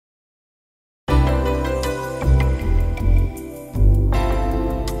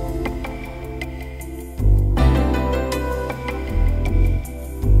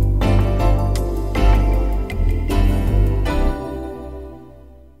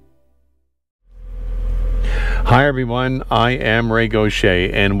Hi everyone, I am Ray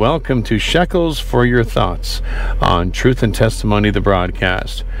Gauthier, and welcome to Shekels for your thoughts on Truth and Testimony, the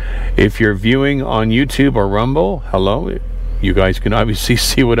broadcast. If you're viewing on YouTube or Rumble, hello. You guys can obviously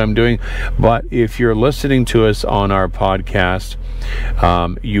see what I'm doing, but if you're listening to us on our podcast,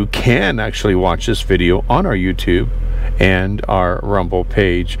 you can actually watch this video on our YouTube and our Rumble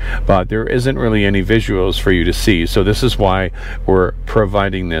page, but there isn't really any visuals for you to see. So this is why we're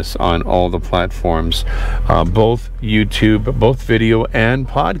providing this on all the platforms, both YouTube, both video and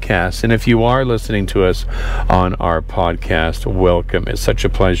podcast. And if you are listening to us on our podcast, welcome. It's such a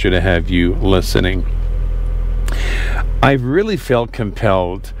pleasure to have you listening. I've really felt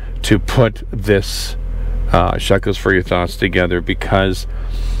compelled to put this Shekels for Your Thoughts together because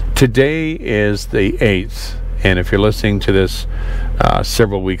today is the 8th. And if you're listening to this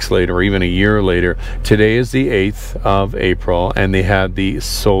several weeks later or even a year later, today is the 8th of April, and they had the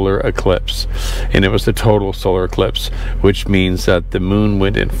solar eclipse. And it was the total solar eclipse, which means that the moon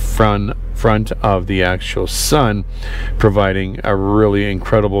went in front of the actual sun, providing a really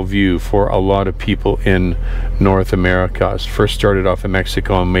incredible view for a lot of people in North America. It first started off in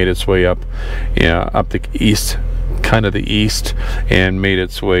Mexico and made its way up the east, kind of the east, and made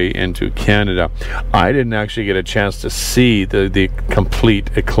its way into Canada. I didn't actually get a chance to see the complete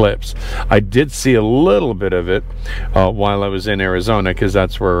eclipse. I did see a little bit of it while I was in Arizona, because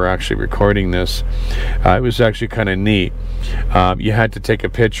that's where we're actually recording this. It was actually kind of neat. You had to take a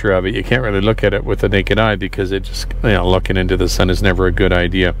picture of it. You can't really look at it with the naked eye because it just, looking into the sun is never a good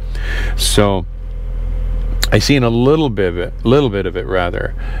idea. So I seen a little bit of it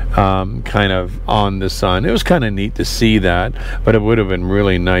rather, kind of on the sun. It was kind of neat to see that, but it would have been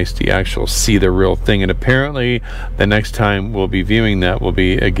really nice to actually see the real thing. And apparently the next time we'll be viewing that will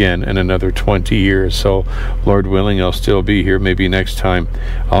be again in another 20 years. So Lord willing, I'll still be here. Maybe next time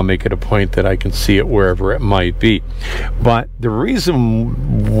I'll make it a point that I can see it wherever it might be. But the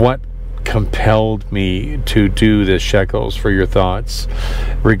reason what compelled me to do this Shekels for Your Thoughts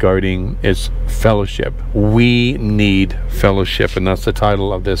regarding its fellowship. We need fellowship, and that's the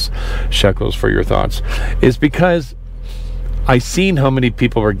title of this Shekels for Your Thoughts, is because I seen how many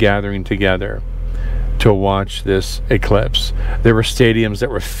people were gathering together to watch this eclipse. There were stadiums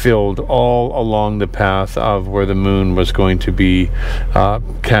that were filled all along the path of where the moon was going to be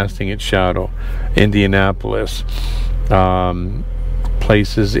casting its shadow. Indianapolis,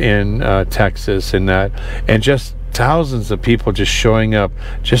 places in Texas and that, and just thousands of people just showing up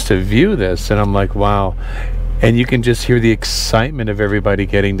just to view this. And I'm like, wow. And you can just hear the excitement of everybody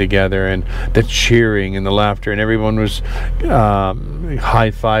getting together and the cheering and the laughter, and everyone was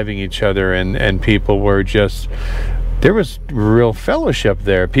high-fiving each other, and people were just, there was real fellowship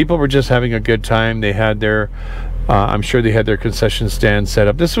there. People were just having a good time. They had their I'm sure they had their concession stand set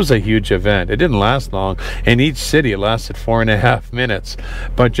up. This was a huge event. It didn't last long. In each city, it lasted 4.5 minutes.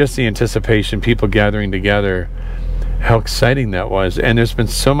 But just the anticipation, people gathering together, how exciting that was. And there's been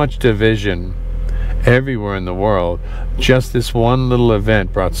so much division everywhere in the world. Just this one little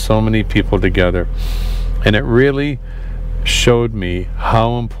event brought so many people together. And it really showed me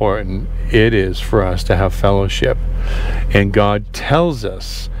how important it is for us to have fellowship. And God tells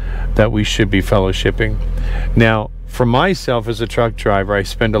us that we should be fellowshipping. Now, for myself as a truck driver, I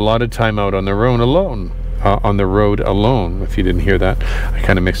spend a lot of time out on the road alone. If you didn't hear that, I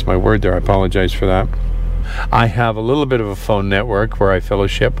kind of mixed my word there. I apologize for that. I have a little bit of a phone network where I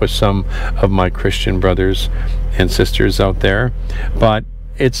fellowship with some of my Christian brothers and sisters out there, but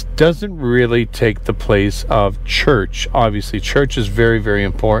it doesn't really take the place of church. Obviously, church is very, very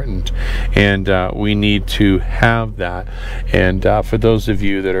important, and we need to have that. And for those of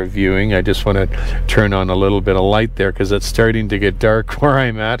you that are viewing, I just want to turn on a little bit of light there because it's starting to get dark where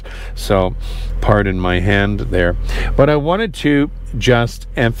I'm at, so pardon my hand there. But I wanted to just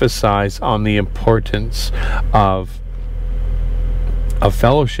emphasize on the importance of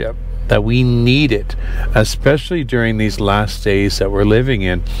fellowship, that we need it, especially during these last days that we're living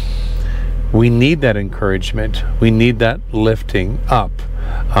in. We need that encouragement. We need that lifting up.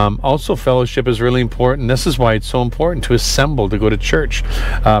 Also, fellowship is really important. This is why it's so important to assemble, to go to church.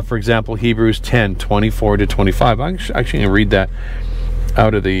 For example, Hebrews 10:24-25. I'm actually going to read that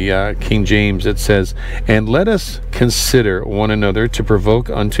out of the King James. It says, "And let us consider one another to provoke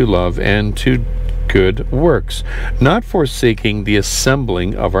unto love and to good works, not forsaking the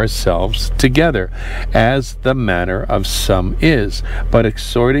assembling of ourselves together, as the manner of some is, but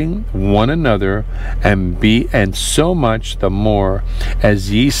exhorting one another, and so much the more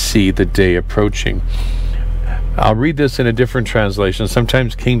as ye see the day approaching." I'll read this in a different translation.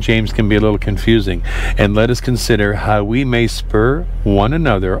 Sometimes King James can be a little confusing. And let us consider how we may spur one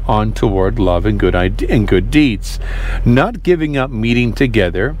another on toward love and good deeds, not giving up meeting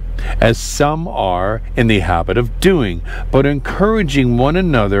together, as some are in the habit of doing, but encouraging one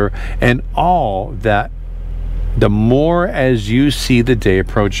another, and all that the more as you see the day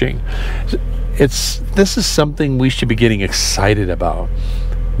approaching. This is something we should be getting excited about.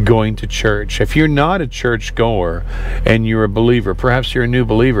 Going to church. If you're not a church goer and you're a believer, perhaps you're a new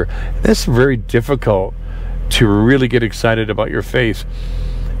believer, it's very difficult to really get excited about your faith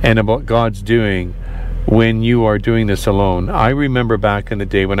and about God's doing when you are doing this alone. I remember back in the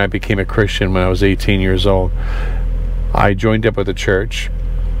day when I became a Christian when I was 18 years old. I joined up with a church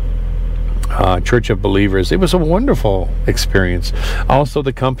of believers. It was a wonderful experience. Also,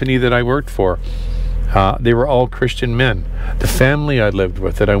 the company that I worked for, they were all Christian men. The family I lived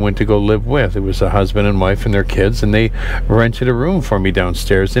with, that I went to go live with, it was a husband and wife and their kids, and they rented a room for me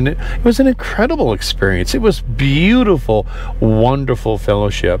downstairs, and it was an incredible experience. It was beautiful, wonderful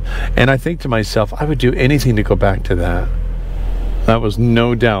fellowship, and I think to myself, I would do anything to go back to that. That was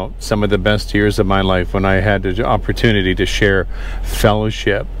no doubt some of the best years of my life, when I had the opportunity to share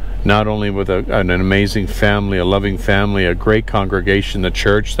fellowship, not only with an amazing family, a loving family, a great congregation. The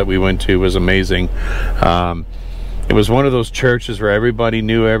church that we went to was amazing. It was one of those churches where everybody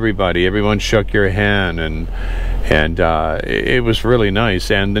knew everybody. Everyone shook your hand, and it was really nice.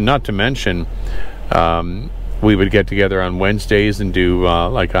 And not to mention, we would get together on Wednesdays and do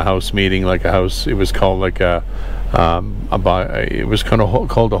like a house meeting, like a house. It was called like it was kind of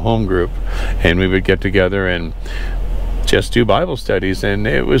called a home group, and we would get together and just do Bible studies, and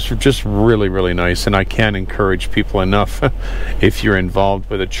it was just really, really nice. And I can't encourage people enough, if you're involved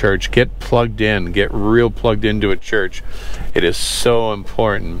with a church, get plugged in, get real plugged into a church. It is so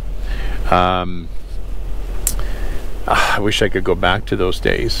important. I wish I could go back to those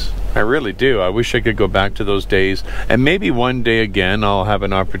days. I really do. I wish I could go back to those days, and maybe one day again I'll have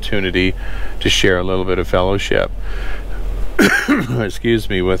an opportunity to share a little bit of fellowship excuse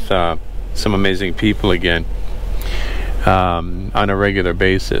me, with some amazing people again. On a regular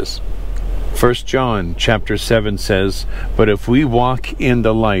basis. 1 John chapter 7 says, "But if we walk in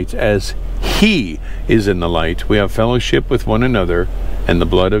the light as He is in the light, we have fellowship with one another, and the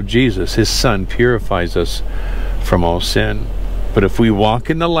blood of Jesus, His Son, purifies us from all sin." But if we walk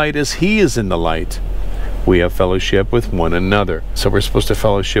in the light as He is in the light, we have fellowship with one another. So we're supposed to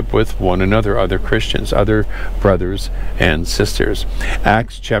fellowship with one another, other Christians, other brothers and sisters.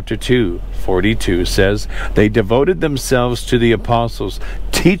 Acts chapter 2:42 says, "They devoted themselves to the apostles'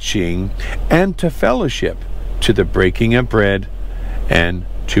 teaching and to fellowship, to the breaking of bread and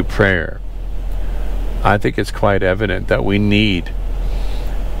to prayer." I think it's quite evident that we need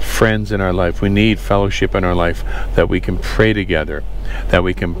friends in our life. We need fellowship in our life, that we can pray together, that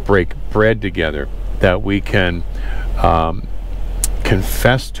we can break bread together, that we can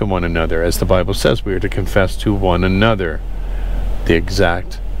confess to one another. As the Bible says, we are to confess to one another the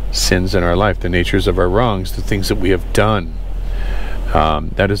exact sins in our life, the natures of our wrongs, the things that we have done.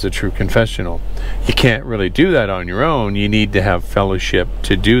 That is a true confessional. You can't really do that on your own. You need to have fellowship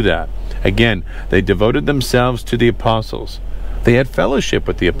to do that. Again, they devoted themselves to the apostles. They had fellowship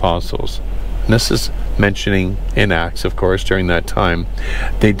with the apostles. And this is mentioning in Acts, of course, during that time.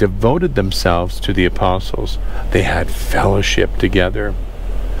 They devoted themselves to the apostles. They had fellowship together.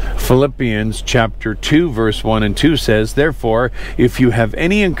 Philippians chapter 2 verse 1 and 2 says, "Therefore, if you have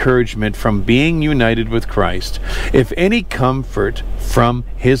any encouragement from being united with Christ, if any comfort from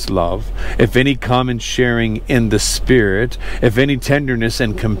His love, if any common sharing in the Spirit, if any tenderness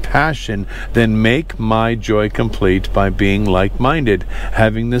and compassion, then make my joy complete by being like-minded,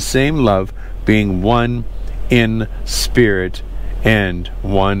 having the same love, being one in spirit and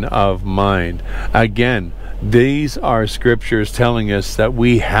one of mind." Again, these are scriptures telling us that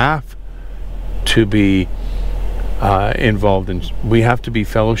we have to be involved in, we have to be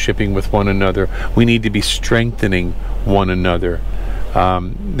fellowshipping with one another. We need to be strengthening one another.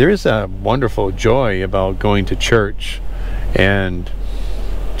 There is a wonderful joy about going to church and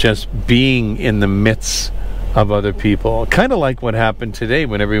just being in the midst of other people. Kind of like what happened today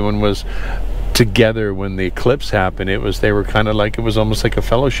when everyone was together when the eclipse happened. It was almost like a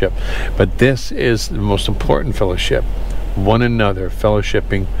fellowship. But this is the most important fellowship. One another,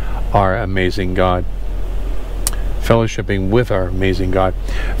 fellowshipping our amazing God. Fellowshipping with our amazing God.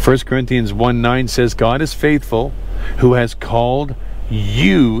 1 Corinthians 1:9 says, "God is faithful, who has called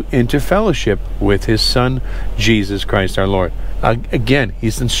you into fellowship with His Son, Jesus Christ our Lord." Again,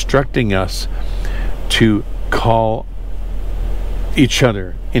 He's instructing us to call each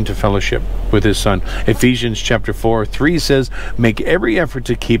other into fellowship with his Son. Ephesians chapter 4:3 says, make every effort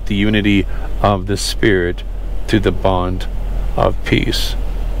to keep the unity of the Spirit through the bond of peace.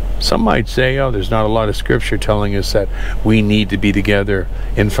 Some might say, oh, there's not a lot of scripture telling us that we need to be together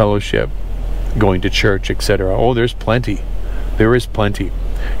in fellowship, going to church, etc. Oh, there's plenty. There is plenty.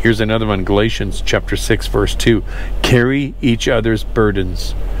 Here's another one, Galatians chapter 6 verse 2. Carry each other's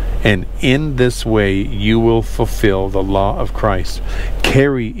burdens, and in this way you will fulfill the law of Christ.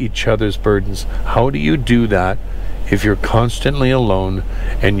 Carry each other's burdens. How do you do that if you're constantly alone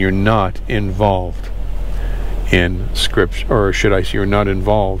and you're not involved in scripture, or should I say you're not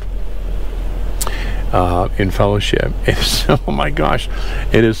involved in fellowship? It's, oh my gosh,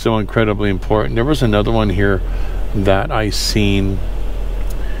 it is so incredibly important. There was another one here that I seen.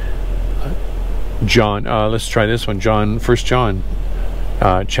 John, let's try this one. 1 John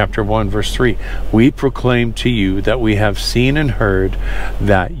chapter 1 verse 3. We proclaim to you that we have seen and heard,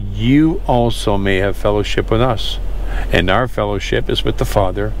 that you also may have fellowship with us. And our fellowship is with the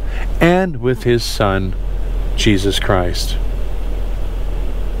Father and with his Son, Jesus Christ.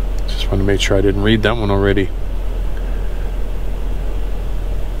 Just want to make sure I didn't read that one already.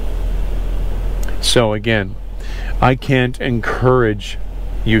 So again, I can't encourage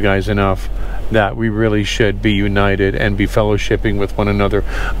you guys enough that we really should be united and be fellowshipping with one another,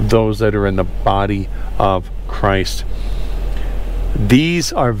 those that are in the body of Christ.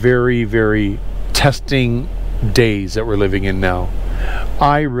 These are very, very testing days that we're living in now.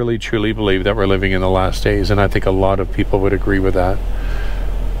 I really truly believe that we're living in the last days, and I think a lot of people would agree with that.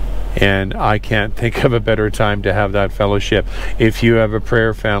 And I can't think of a better time to have that fellowship. If you have a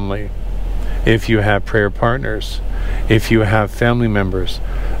prayer family, if you have prayer partners, if you have family members,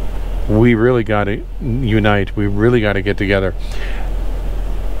 we really got to unite. We really got to get together.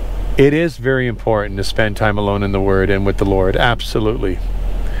 It is very important to spend time alone in the Word and with the Lord, absolutely.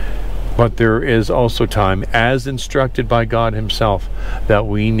 But there is also time, as instructed by God himself, that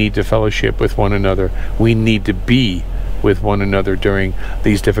we need to fellowship with one another. We need to be with one another during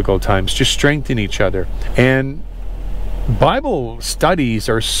these difficult times, to strengthen each other. And Bible studies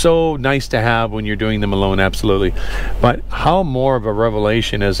are so nice to have when you're doing them alone, absolutely. But how more of a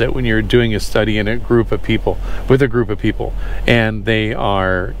revelation is it when you're doing a study in a group of people, with a group of people, and they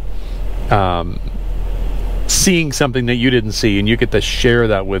are seeing something that you didn't see, and you get to share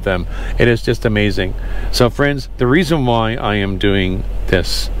that with them. It is just amazing. So friends, the reason why I am doing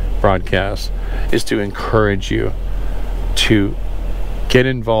this broadcast is to encourage you to get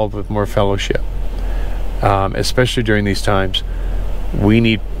involved with more fellowship, especially during these times. We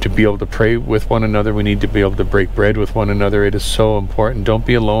need to be able to pray with one another. We need to be able to break bread with one another. It is so important. Don't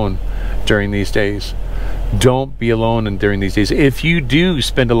be alone during these days. Don't be alone during these days. If you do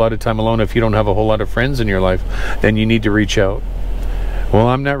spend a lot of time alone, if you don't have a whole lot of friends in your life, then you need to reach out. Well,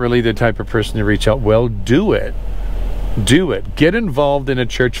 I'm not really the type of person to reach out. Well, do it. Do it. Get involved in a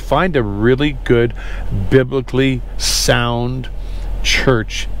church. Find a really good, biblically sound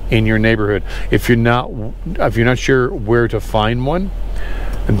church in your neighborhood. If you're not sure where to find one,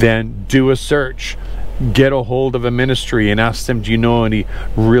 then do a search. Get a hold of a ministry and ask them, do you know any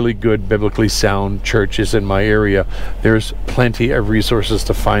really good biblically sound churches in my area? There's plenty of resources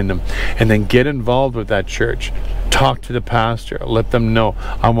to find them. And then get involved with that church. Talk to the pastor. Let them know,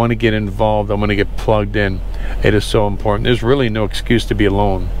 I want to get involved. I want to get plugged in. It is so important. There's really no excuse to be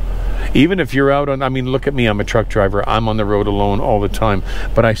alone. Even if you're out on, I mean, look at me, I'm a truck driver. I'm on the road alone all the time,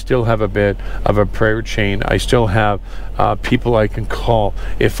 but I still have a bit of a prayer chain. I still have people I can call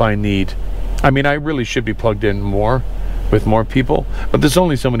if I need. I mean, I really should be plugged in more with more people, but there's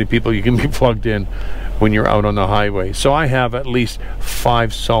only so many people you can be plugged in when you're out on the highway. So I have at least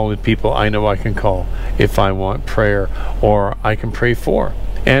 5 solid people I know I can call if I want prayer, or I can pray for.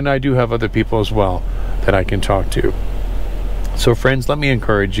 And I do have other people as well that I can talk to. So friends, let me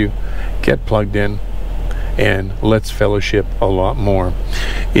encourage you, get plugged in and let's fellowship a lot more.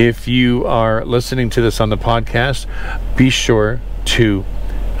 If you are listening to this on the podcast, be sure to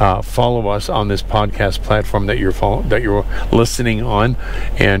follow us on this podcast platform that you're listening on,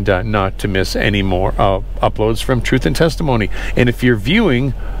 and not to miss any more uploads from Truth and Testimony. And if you're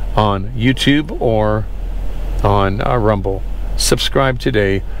viewing on YouTube or on Rumble, subscribe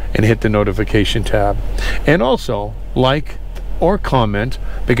today and hit the notification tab, and also like or comment,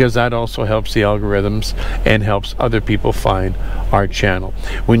 because that also helps the algorithms and helps other people find our channel.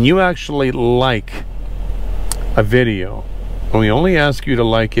 When you actually like a video, and we only ask you to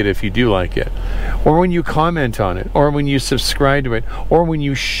like it if you do like it, or when you comment on it, or when you subscribe to it, or when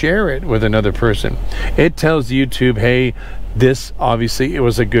you share it with another person, it tells YouTube, hey, this obviously it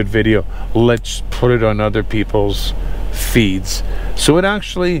was a good video, let's put it on other people's feeds. So it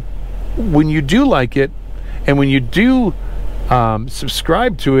actually, when you do like it, and when you do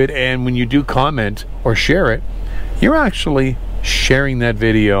subscribe to it, and when you do comment or share it, you're actually sharing that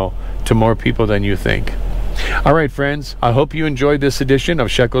video to more people than you think. All right, friends, I hope you enjoyed this edition of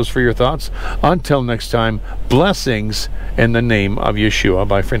Shekels for Your Thoughts. Until next time, blessings in the name of Yeshua.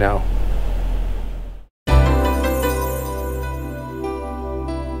 Bye for now.